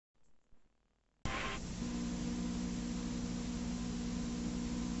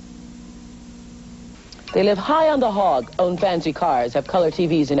They live high on the hog, own fancy cars, have color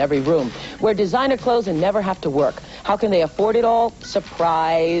TVs in every room, wear designer clothes and never have to work. How can they afford it all?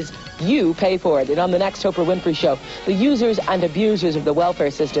 Surprise! You pay for it. And on the next Oprah Winfrey Show, the users and abusers of the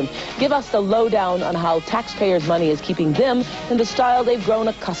welfare system give us the lowdown on how taxpayers' money is keeping them in the style they've grown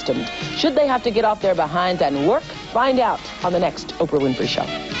accustomed. Should they have to get off their behinds and work? Find out on the next Oprah Winfrey Show.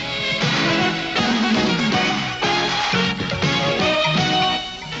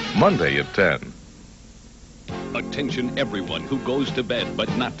 Monday at 10. Attention everyone who goes to bed but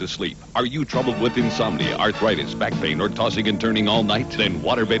not to sleep. Are you troubled with insomnia, arthritis, back pain, or tossing and turning all night? Then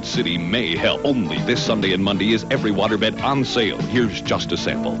Waterbed City may help. Only this Sunday and Monday is every waterbed on sale. Here's just a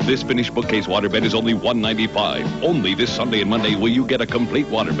sample. This finished bookcase waterbed is only $195. Only this Sunday and Monday will you get a complete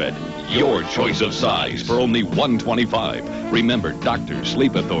waterbed. Your choice of size for only $125. Remember, doctors,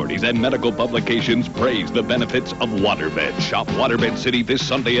 sleep authorities, and medical publications praise the benefits of waterbed. Shop Waterbed City this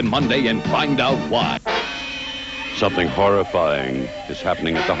Sunday and Monday and find out why. Something horrifying is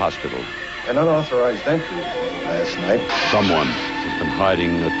happening at the hospital. An unauthorized entry last night. Someone has been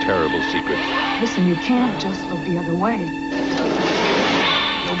hiding a terrible secret. Listen, you can't just look the other way.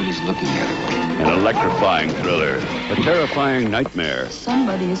 Nobody's looking at her. An electrifying thriller, a terrifying nightmare.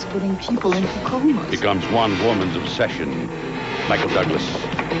 Somebody is putting people into comas. Becomes one woman's obsession. Michael Douglas,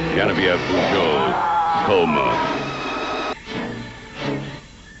 Genevieve Bujold, Coma.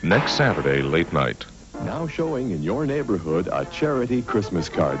 Next Saturday, late night. Now showing in your neighborhood a charity Christmas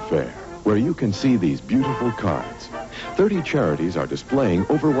card fair, where you can see these beautiful cards. 30 charities are displaying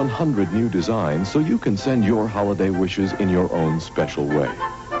over 100 new designs so you can send your holiday wishes in your own special way.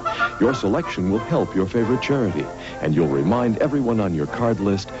 Your selection will help your favorite charity, and you'll remind everyone on your card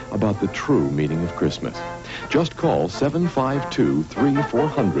list about the true meaning of Christmas. Just call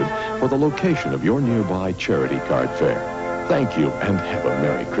 752-3400 for the location of your nearby charity card fair. Thank you, and have a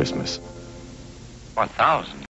Merry Christmas. 1,000.